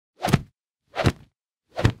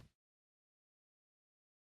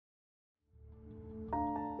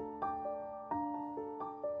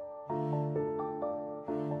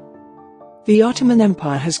The Ottoman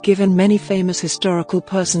Empire has given many famous historical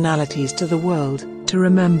personalities to the world to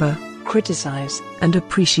remember, criticize, and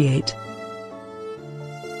appreciate.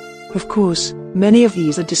 Of course, many of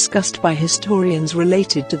these are discussed by historians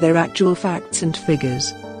related to their actual facts and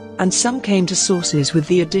figures, and some came to sources with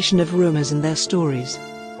the addition of rumors in their stories.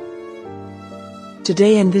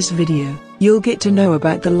 Today in this video, you'll get to know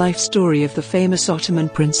about the life story of the famous Ottoman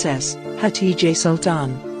princess, Hatice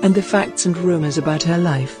Sultan, and the facts and rumors about her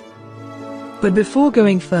life. But before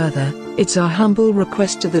going further, it's our humble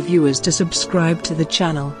request to the viewers to subscribe to the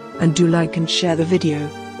channel, and do like and share the video.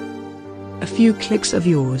 A few clicks of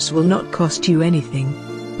yours will not cost you anything,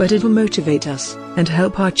 but it'll motivate us, and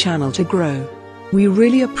help our channel to grow. We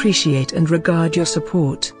really appreciate and regard your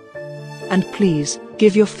support. And please,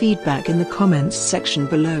 give your feedback in the comments section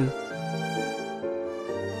below.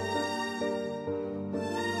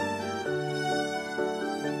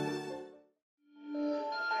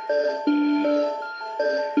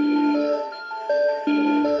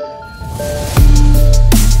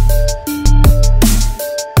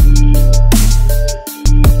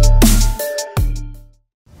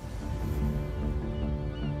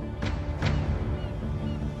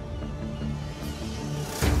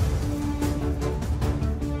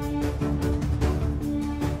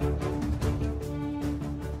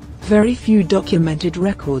 Very few documented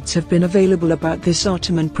records have been available about this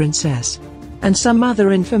Ottoman princess, and some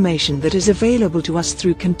other information that is available to us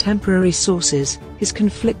through contemporary sources is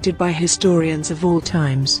conflicted by historians of all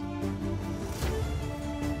times.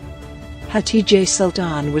 Hatice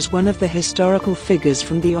Sultan was one of the historical figures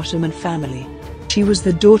from the Ottoman family. She was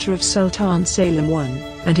the daughter of Sultan Selim I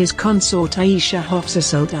and his consort Aisha Hafsa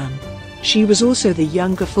Sultan. She was also the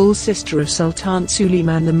younger full sister of Sultan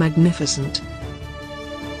Suleiman the Magnificent.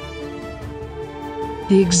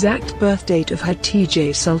 The exact birth date of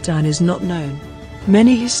Hatice Sultan is not known.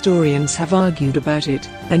 Many historians have argued about it,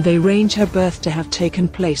 and they range her birth to have taken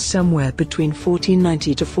place somewhere between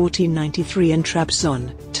 1490 to 1493 in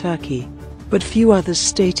Trabzon, Turkey. But few others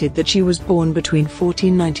stated that she was born between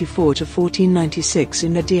 1494 to 1496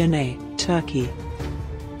 in Edirne, Turkey.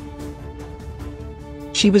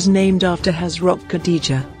 She was named after Hazrat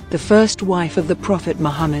Khadija, the first wife of the Prophet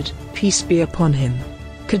Muhammad, peace be upon him.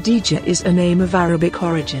 Khadija is a name of Arabic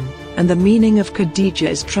origin, and the meaning of Khadija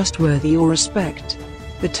is trustworthy or respect.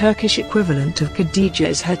 The Turkish equivalent of Khadija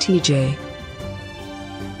is Hatice.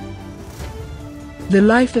 The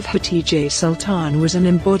life of Hatice Sultan was an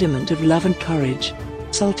embodiment of love and courage.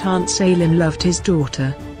 Sultan Selim loved his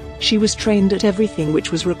daughter. She was trained at everything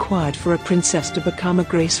which was required for a princess to become a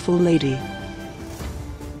graceful lady.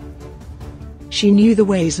 She knew the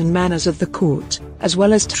ways and manners of the court, as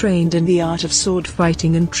well as trained in the art of sword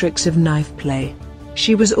fighting and tricks of knife play.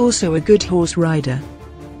 She was also a good horse rider.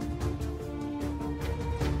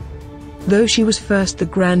 Though she was first the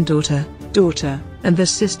granddaughter, daughter, and the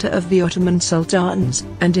sister of the Ottoman sultans,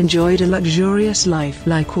 and enjoyed a luxurious life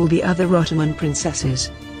like all the other Ottoman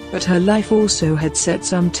princesses, but her life also had set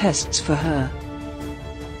some tests for her.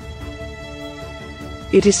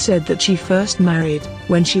 It is said that she first married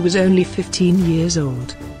when she was only 15 years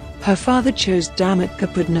old. Her father chose Damat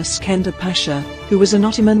Kapudna Skender Pasha, who was an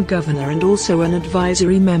Ottoman governor and also an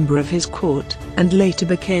advisory member of his court, and later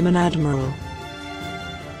became an admiral.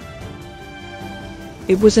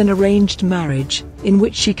 It was an arranged marriage, in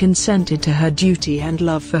which she consented to her duty and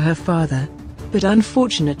love for her father. But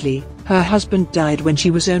unfortunately, her husband died when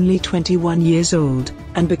she was only 21 years old,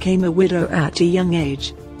 and became a widow at a young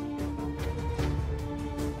age.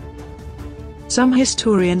 Some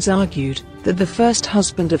historians argued that the first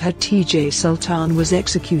husband of Hatice Sultan was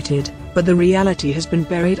executed, but the reality has been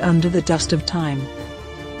buried under the dust of time.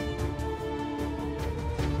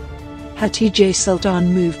 Hatice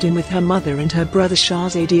Sultan moved in with her mother and her brother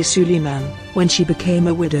Shahzadi Suleiman when she became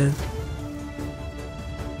a widow.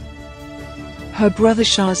 Her brother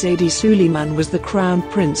Shahzadi Suleiman was the crown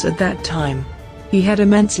prince at that time. He had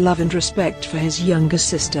immense love and respect for his younger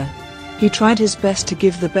sister. He tried his best to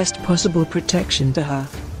give the best possible protection to her.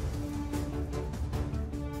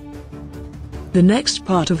 The next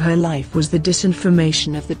part of her life was the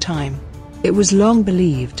disinformation of the time. It was long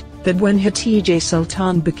believed that when Hatice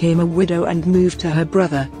Sultan became a widow and moved to her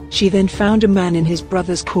brother, she then found a man in his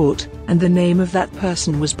brother's court, and the name of that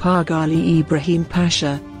person was Pargali Ibrahim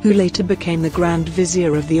Pasha, who later became the Grand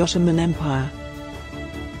Vizier of the Ottoman Empire.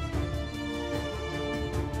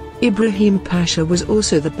 Ibrahim Pasha was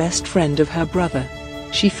also the best friend of her brother.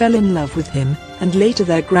 She fell in love with him, and later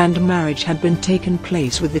their grand marriage had been taken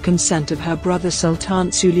place with the consent of her brother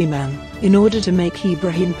Sultan Suleiman, in order to make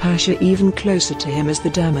Ibrahim Pasha even closer to him as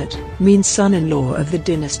the Damat, means son-in-law of the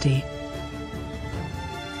dynasty.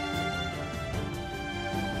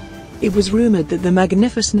 It was rumored that the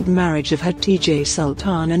magnificent marriage of Hatice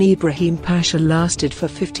Sultan and Ibrahim Pasha lasted for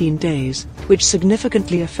 15 days, which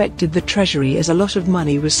significantly affected the treasury as a lot of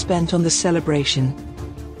money was spent on the celebration.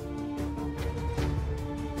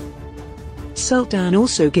 Sultan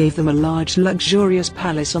also gave them a large luxurious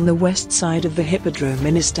palace on the west side of the Hippodrome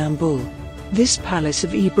in Istanbul. This palace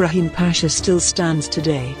of Ibrahim Pasha still stands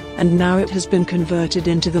today, and now it has been converted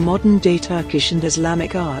into the modern-day Turkish and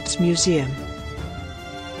Islamic Arts Museum.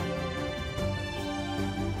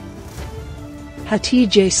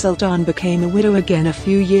 Hatice Sultan became a widow again a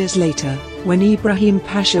few years later, when Ibrahim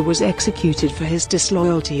Pasha was executed for his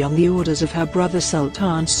disloyalty on the orders of her brother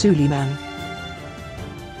Sultan Suleiman.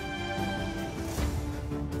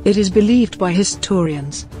 It is believed by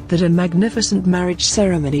historians that a magnificent marriage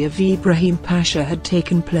ceremony of Ibrahim Pasha had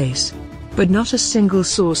taken place, but not a single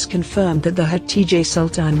source confirmed that the Hatice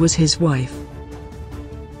Sultan was his wife.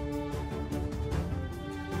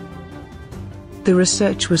 The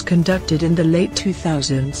research was conducted in the late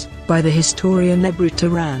 2000s by the historian Ebru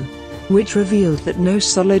Turan, which revealed that no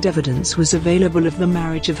solid evidence was available of the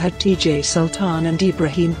marriage of Hatice Sultan and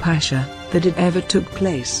Ibrahim Pasha, that it ever took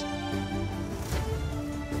place.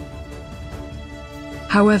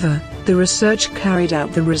 However, the research carried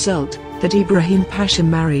out the result that Ibrahim Pasha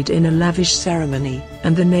married in a lavish ceremony,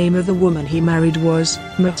 and the name of the woman he married was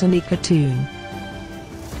Mutani Khatun.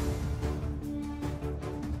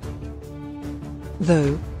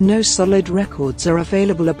 Though no solid records are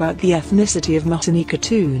available about the ethnicity of Mutani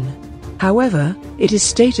Khatun. However, it is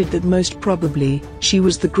stated that most probably, she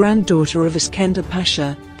was the granddaughter of Iskender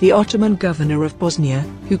Pasha, the Ottoman governor of Bosnia,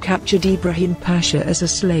 who captured Ibrahim Pasha as a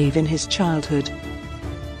slave in his childhood.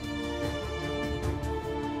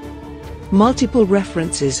 Multiple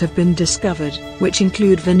references have been discovered, which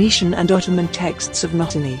include Venetian and Ottoman texts of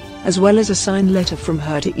Mutani, as well as a signed letter from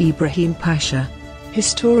her to Ibrahim Pasha.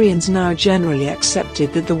 Historians now generally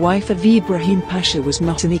accepted that the wife of Ibrahim Pasha was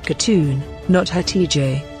Mutani Khatun, not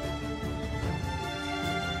Hatice.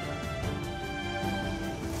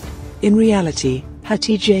 In reality,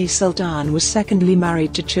 Hatice Sultan was secondly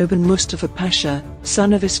married to Çoban Mustafa Pasha,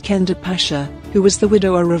 son of Iskender Pasha, who was the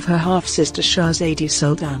widower of her half-sister Shahzadi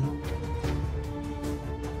Sultan.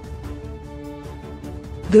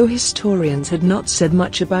 Though historians had not said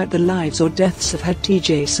much about the lives or deaths of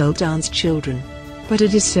Hatice Sultan's children, but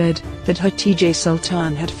it is said that Hatice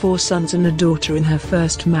Sultan had 4 sons and a daughter in her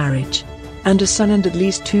first marriage, and a son and at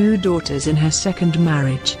least 2 daughters in her second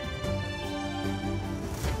marriage.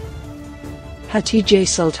 Hatice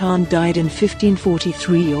Sultan died in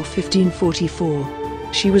 1543 or 1544.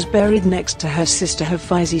 She was buried next to her sister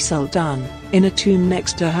Hafize Sultan, in a tomb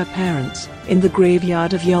next to her parents, in the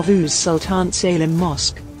graveyard of Yavuz Sultan Selim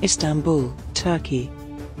Mosque, Istanbul, Turkey.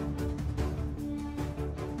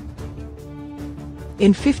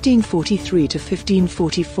 In 1543 to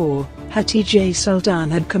 1544, Hatice Sultan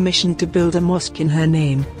had commissioned to build a mosque in her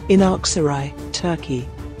name, in Aksaray, Turkey.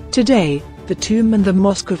 Today, the tomb and the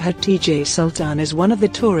mosque of Hatice Sultan is one of the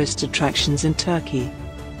tourist attractions in Turkey.